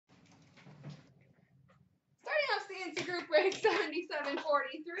into group break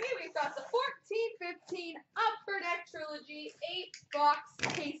 7743. We've got the 14-15 Upper Deck Trilogy 8-box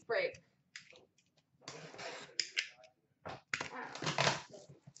case break.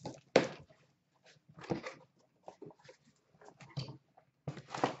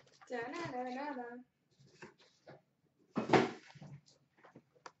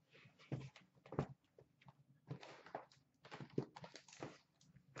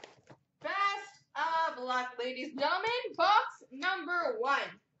 Best of luck, ladies and gentlemen. Box number 1.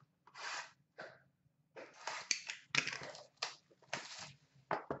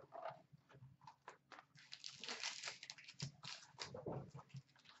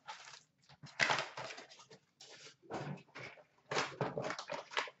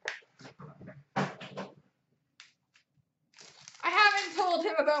 I haven't told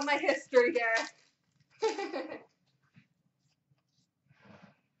him about my history, Derek.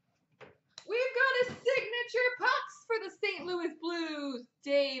 We've got a signature pucks for the St. Louis Blues,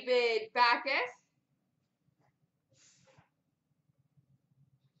 David Backes.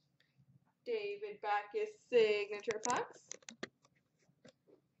 David Backes signature pucks.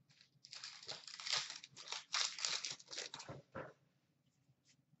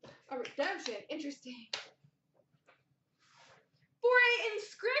 A redemption, interesting. For an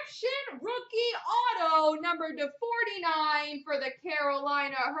inscription rookie auto, number to 49 for the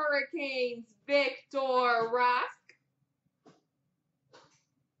Carolina Hurricanes, Victor Rask.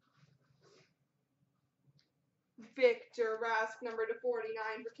 Victor Rask, number to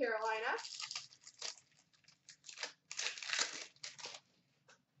 49 for Carolina.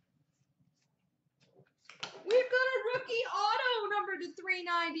 We've got a rookie auto, number to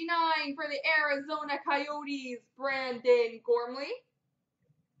 399 for the Arizona Coyotes, Brandon Gormley.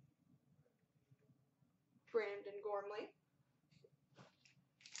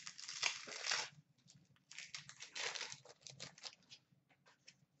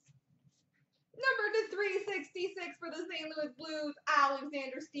 Number to 366 for the St. Louis Blues,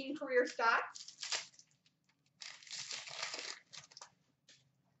 Alexander Steen career stats.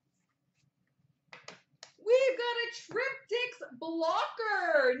 We've got a Triptychs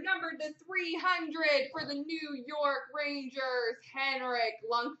blocker, number to 300 for the New York Rangers, Henrik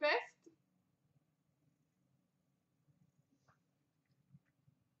Lundqvist.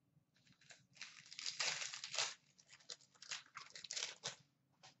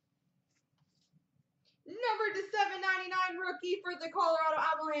 Number to 799 rookie for the Colorado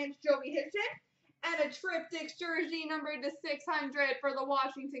Avalanche, Joey Hitchin. And a Triptychs jersey, number to 600 for the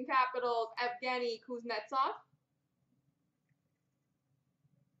Washington Capitals, Evgeny Kuznetsov.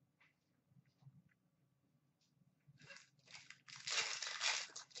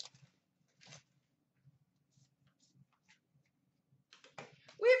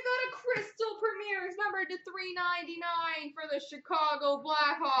 We've got a Crystal Premiers, number to 399 for the Chicago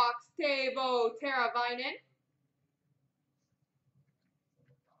Blackhawks, Teuvo Teravainen.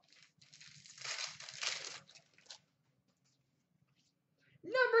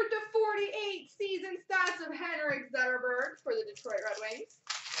 Number to 48 season stats of Henrik Zetterberg for the Detroit Red Wings.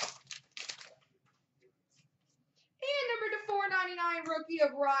 And number to 499 rookie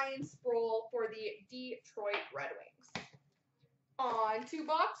of Ryan Sproul for the Detroit Red Wings. On to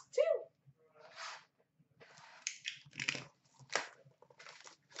box 2.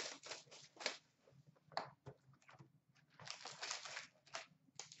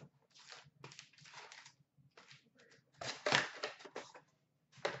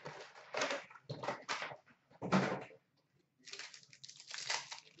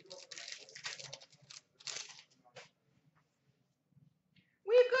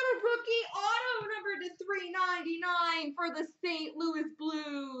 Rookie auto number to 399 for the St. Louis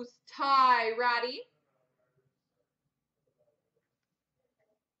Blues, Ty Rattie.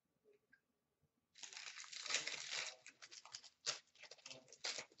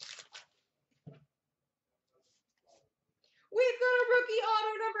 We've got a rookie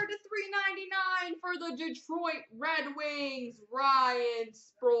auto number to 399 for the Detroit Red Wings, Ryan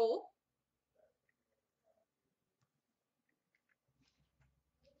Sproul.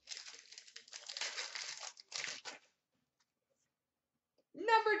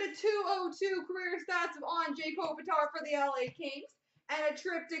 Number to 202 career stats of Andrei Kopitar for the LA Kings. And a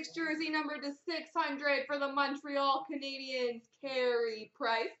Triptychs jersey number to 600 for the Montreal Canadiens, Carey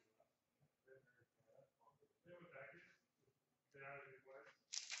Price.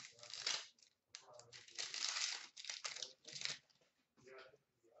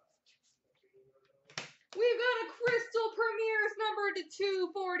 We've got a Crystal Premiers number to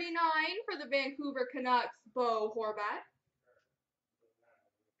 249 for the Vancouver Canucks, Bo Horvat.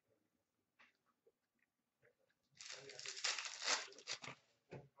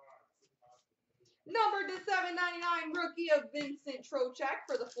 Number to 799, rookie of Vincent Trocheck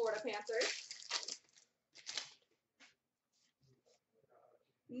for the Florida Panthers.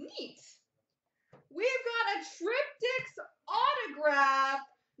 Neat. We've got a Triptychs autograph,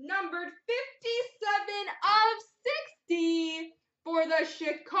 numbered 57 of 60 for the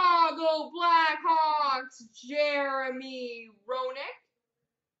Chicago Blackhawks, Jeremy Roenick.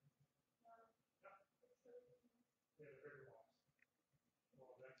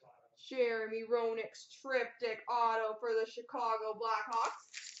 Jeremy Roenick's Triptych auto for the Chicago Blackhawks.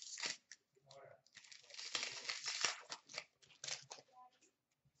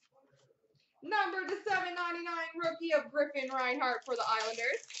 Number to 799, rookie of Griffin Reinhart for the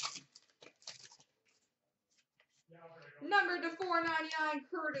Islanders. Number to 499,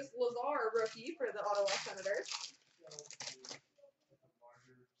 Curtis Lazar, rookie for the Ottawa Senators.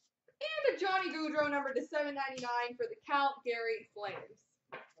 And a Johnny Gaudreau, number to 799 for the Calgary Flames.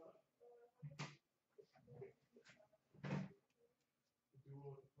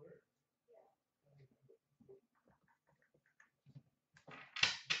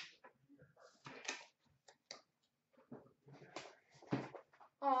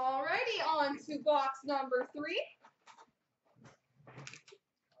 Alrighty, on to box number 3.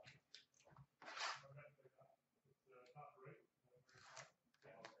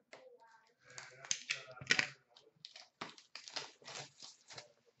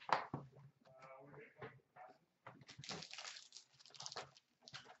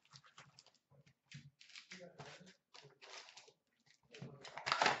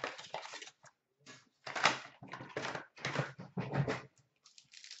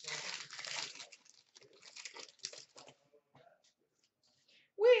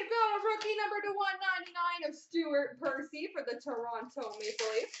 We've got a rookie number to 199 of Stuart Percy for the Toronto Maple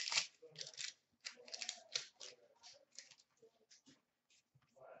Leafs.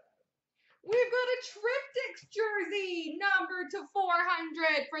 We've got a Triptychs jersey number to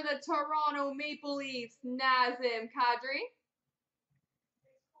 400 for the Toronto Maple Leafs, Nazem Kadri.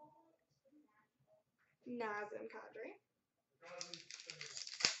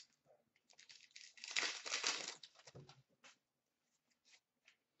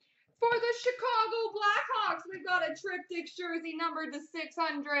 For the Chicago Blackhawks, we've got a Triptychs jersey numbered to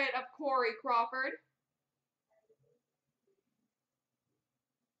 600 of Corey Crawford.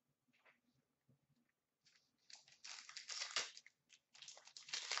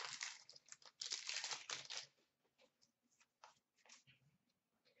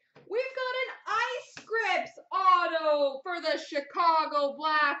 We've got an Ice Scripts auto for the Chicago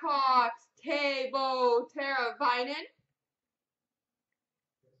Blackhawks, Teuvo Teravainen.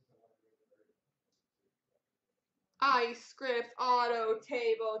 Ice Scripts auto,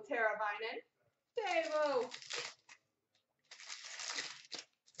 Teuvo Teravainen. Teuvo.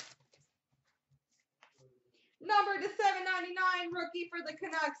 Number to 799, rookie for the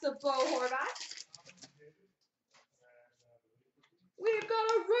Canucks of Bo Horvat. We've got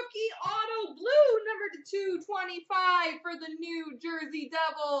a rookie auto blue, number to 225 for the New Jersey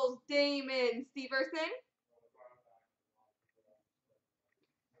Devils, Damon Severson.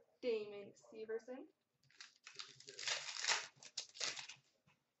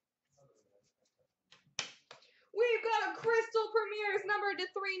 We've got a Crystal Premiers number to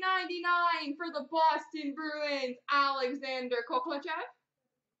 399 for the Boston Bruins, Alexander Kovalchev.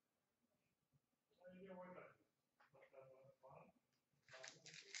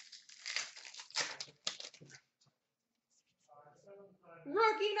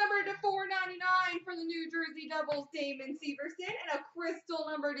 Rookie number to 499 for the New Jersey Devils, Damon Severson. And a Crystal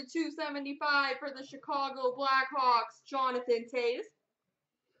number to 275 for the Chicago Blackhawks, Jonathan Toews.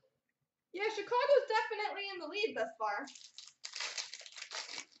 Yeah, Chicago's definitely in the lead thus far.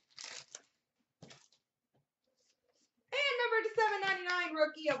 And number to 799,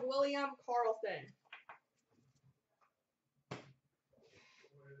 rookie of William Karlsson.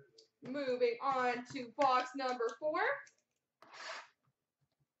 Moving on to box number 4.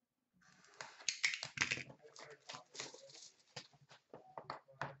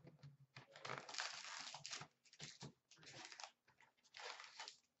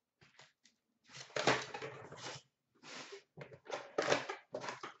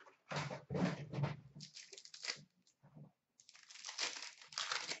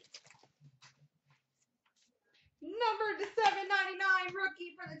 Number to 799,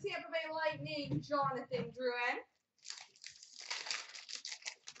 rookie for the Tampa Bay Lightning, Jonathan Drouin.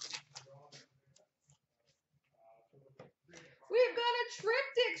 We've got a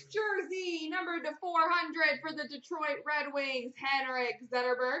Triptychs jersey, number to 400 for the Detroit Red Wings, Henrik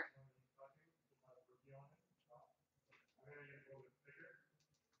Zetterberg.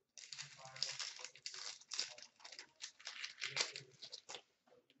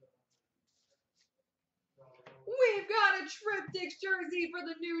 got a triptych jersey for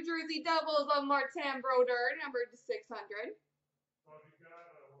the New Jersey Devils of Martin Brodeur, number to 600.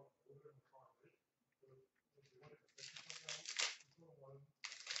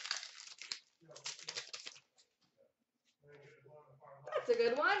 That's a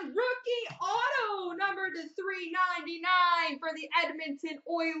good one. Rookie auto, number to 399 for the Edmonton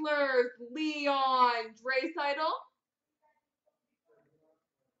Oilers, Leon Draisaitl.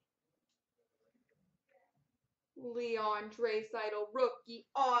 Leon Draisaitl, rookie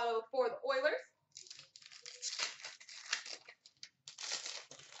auto for the Oilers.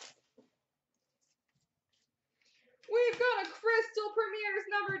 We've got a Crystal Premier's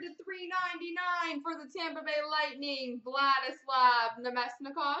number to 399 for the Tampa Bay Lightning, Vladislav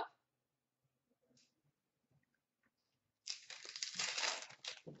Namestnikov.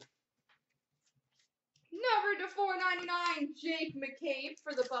 Number to 499, Jake McCabe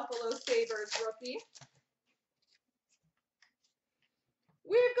for the Buffalo Sabres rookie.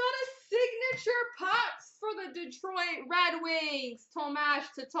 We've got a signature pucks for the Detroit Red Wings, Tomas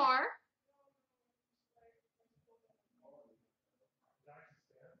Tatar.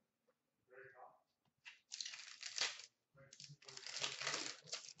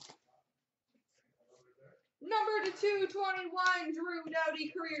 Number to 221, Drew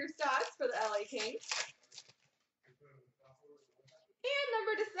Doughty career stats for the LA Kings. And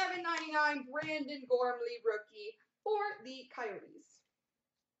number to 799, Brandon Gormley rookie for the Coyotes.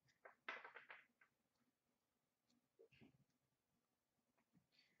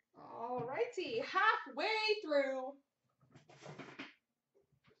 Alrighty, halfway through.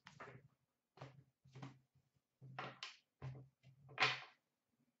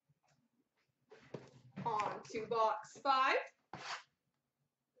 On to box 5.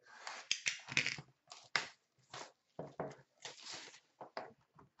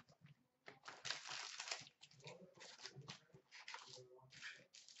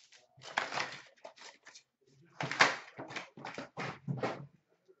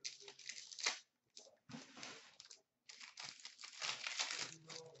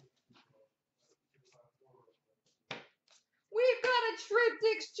 We've got a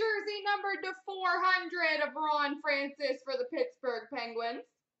triptych jersey numbered to 400 of Ron Francis for the Pittsburgh Penguins.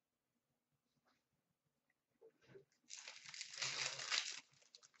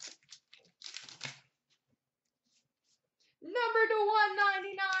 Number to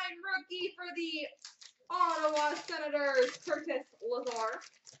 199, rookie for the Ottawa Senators, Curtis Lazar.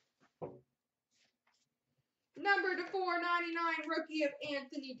 Number to 499, rookie of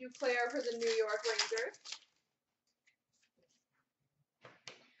Anthony Duclair for the New York Rangers.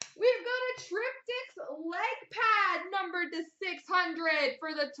 We've got a triptych leg pad numbered to 600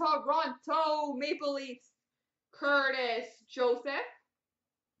 for the Toronto Maple Leafs, Curtis Joseph.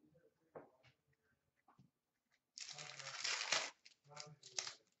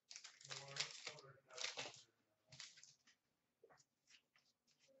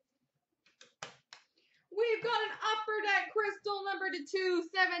 We've got an Upper Deck Crystal number to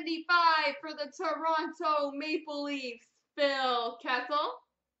 275 for the Toronto Maple Leafs, Phil Kessel.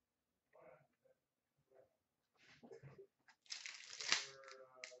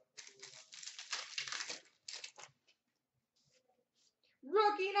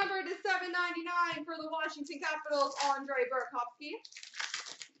 Rookie number to 799 for the Washington Capitals, Andre Burakovsky.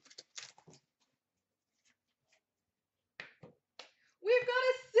 We've got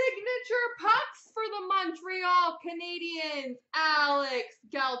a signature pucks for the Montreal Canadiens, Alex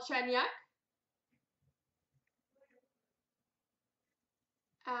Galchenyuk.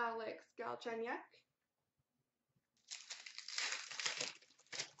 Alex Galchenyuk.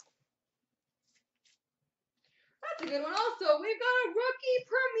 That's a good one also. We've got a Rookie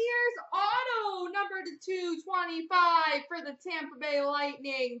Premier's Auto, number to 225 for the Tampa Bay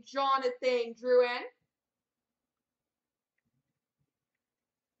Lightning, Jonathan Drouin.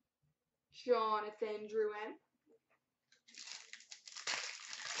 Jonathan Drouin.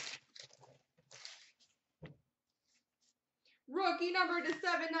 Rookie number to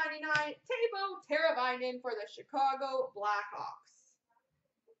 799, Teuvo Teravainen for the Chicago Blackhawks.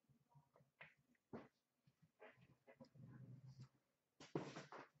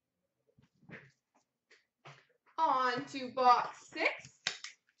 On to box 6.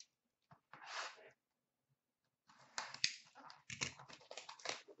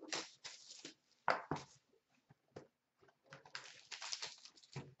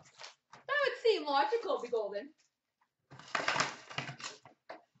 That would seem logical to be golden.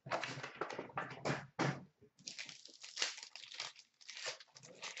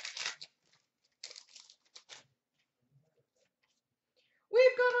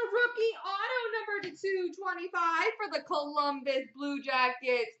 We've got a rookie auto number to 225 for the Columbus Blue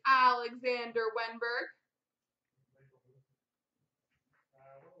Jackets, Alexander Wenberg.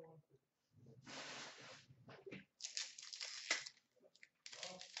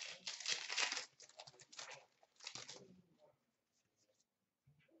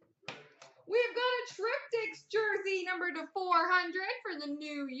 We've got a Triptychs jersey number to 400 for the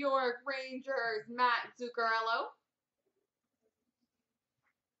New York Rangers, Matt Zuccarello.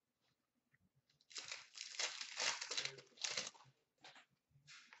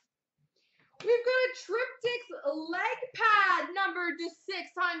 We've got a Triptychs leg pad number to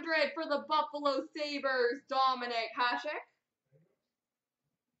 600 for the Buffalo Sabres, Dominic Hasek.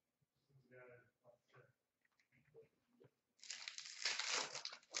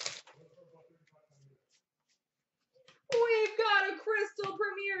 We've got a Crystal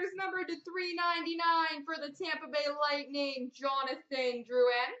Premiers number to 399 for the Tampa Bay Lightning, Jonathan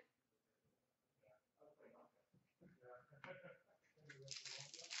Drouin.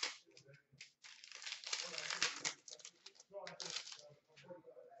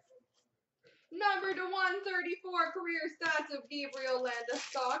 Number to 134 career stats of Gabriel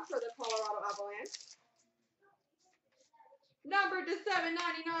Landeskog for the Colorado Avalanche. Number to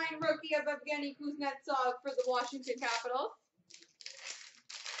 799 rookie of Evgeny Kuznetsov for the Washington Capitals.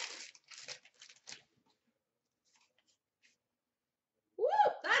 Woo,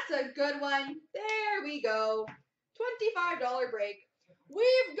 that's a good one. There we go. $25 break.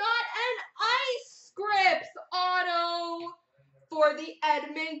 We've got an Ice Scripts auto for the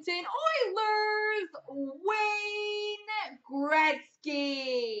Edmonton Oilers, Wayne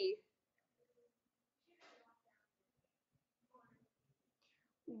Gretzky.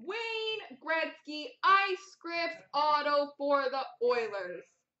 Wayne Gretzky Ice Scripts auto for the Oilers.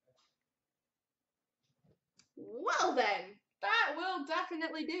 Well then, that will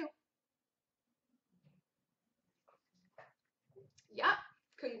definitely do. Yep.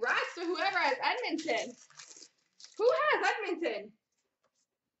 Congrats to whoever has Edmonton. Who has Edmonton?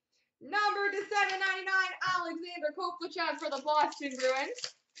 Number to 799, Alexander Kovalchuk for the Boston Bruins.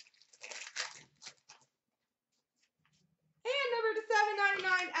 And number to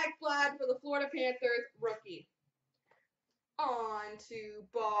 799, Ekblad for the Florida Panthers rookie. On to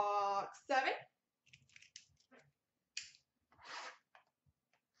box 7.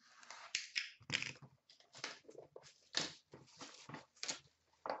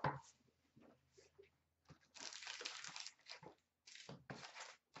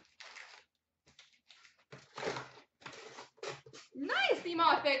 Nice,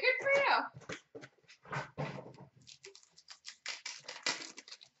 Moffett. Good for you.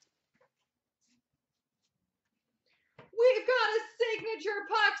 We've got a signature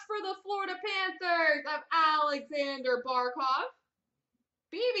pucks for the Florida Panthers of Alexander Barkov.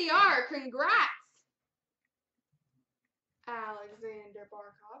 BBR, congrats. Alexander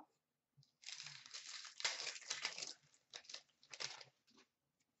Barkov.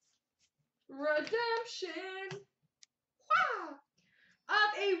 Redemption. Wow.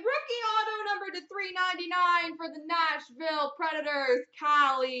 Of a rookie auto number to 399 for the Nashville Predators,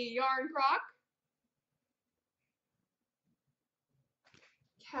 Callie Yarncroc.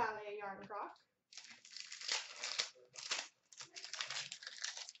 Callie Yarncroc.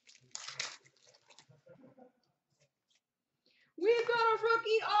 We've got a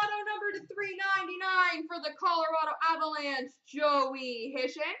rookie auto number to 399 for the Colorado Avalanche, Joey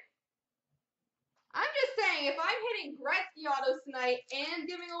Hishin. I'm just saying, if I'm hitting Gretzky autos tonight and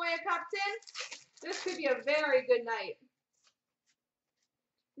giving away a Cup tin, this could be a very good night.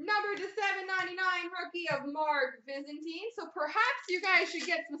 Number to 799 rookie of Mark Byzantine. So perhaps you guys should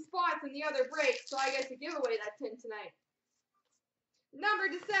get some spots in the other breaks so I get to give away that tin tonight. Number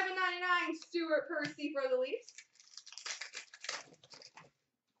to 799 Stuart Percy for the Leafs.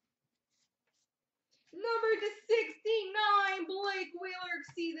 Number to 69 Blake Wheeler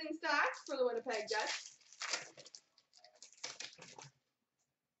season stats for the Winnipeg Jets.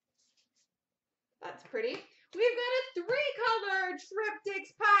 That's pretty. We've got a 3-color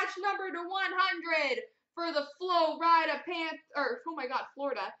Triptychs patch number to 100 for the Florida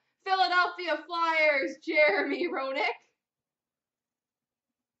Florida. Philadelphia Flyers, Jeremy Roenick.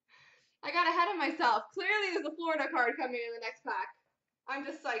 I got ahead of myself. Clearly there's a Florida card coming in the next pack. I'm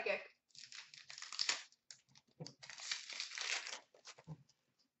just psychic.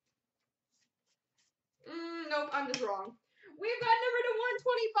 Nope, I'm just wrong. We've got number to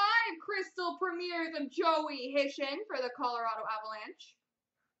 125 Crystal Premiers of Joey Hishin for the Colorado Avalanche.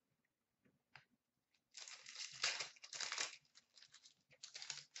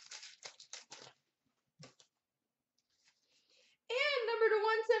 And number to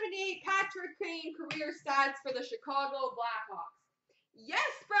 178 Patrick Kane career stats for the Chicago Blackhawks. Yes,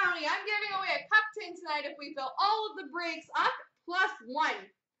 Brownie, I'm giving away a cup tin tonight if we fill all of the breaks up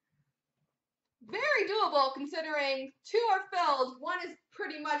 +1. Very doable considering 2 are filled, 1 is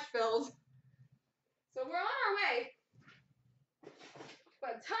pretty much filled. So we're on our way.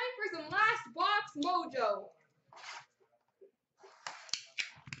 But time for some last box mojo.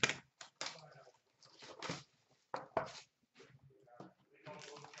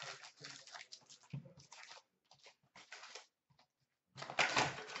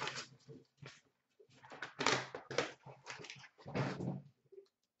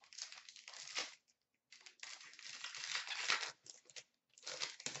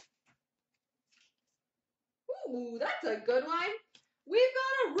 Ooh, that's a good one. We've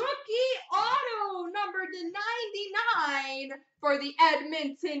got a rookie auto number /99 for the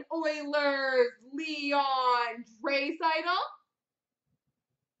Edmonton Oilers, Leon Draisaitl.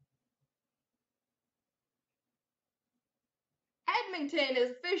 Edmonton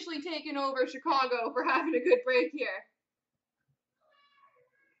is officially taken over Chicago for having a good break here.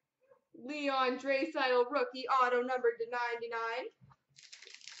 Leon Draisaitl rookie auto number /99.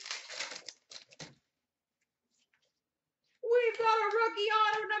 We've got a rookie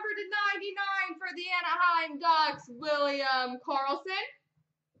auto number /99 for the Anaheim Ducks, William Karlsson.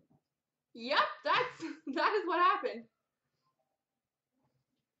 Yep, that is what happened.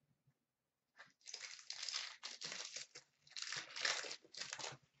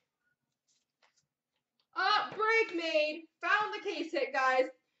 Break made. Found the case hit, guys.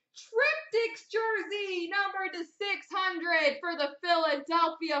 Triptychs jersey number /600 for the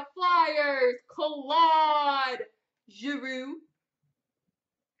Philadelphia Flyers, Claude Giroux.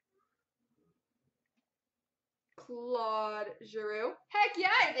 Claude Giroux. Heck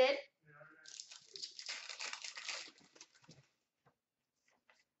yeah, I did.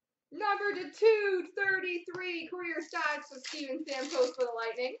 Number /233 career stats for Steven Stamkos for the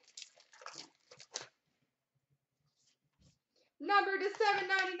Lightning. Number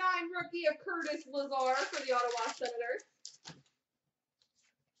 /799 rookie of Curtis Lazar for the Ottawa Senators.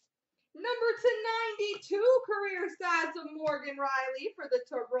 Number /92 career stats of Morgan Riley for the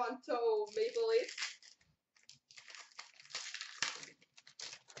Toronto Maple Leafs.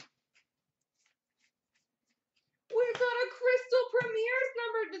 We've got a Crystal Premiers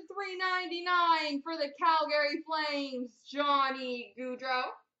number /399 for the Calgary Flames, Johnny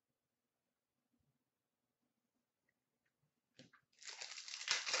Gaudreau.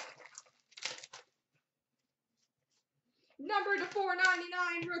 Number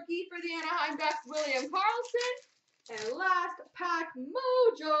 /499 rookie for the Anaheim Ducks, William Karlsson. And last pack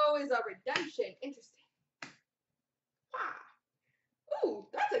mojo is a redemption. Interesting. Ooh,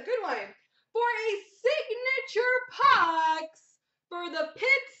 that's a good one. For a signature pucks for the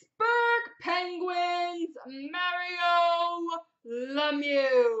Pittsburgh Penguins, Mario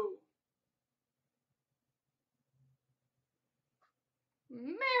Lemieux.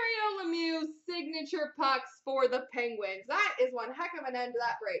 Mario Lemieux signature pucks for the Penguins. That is one heck of an end to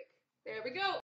that break. There we go.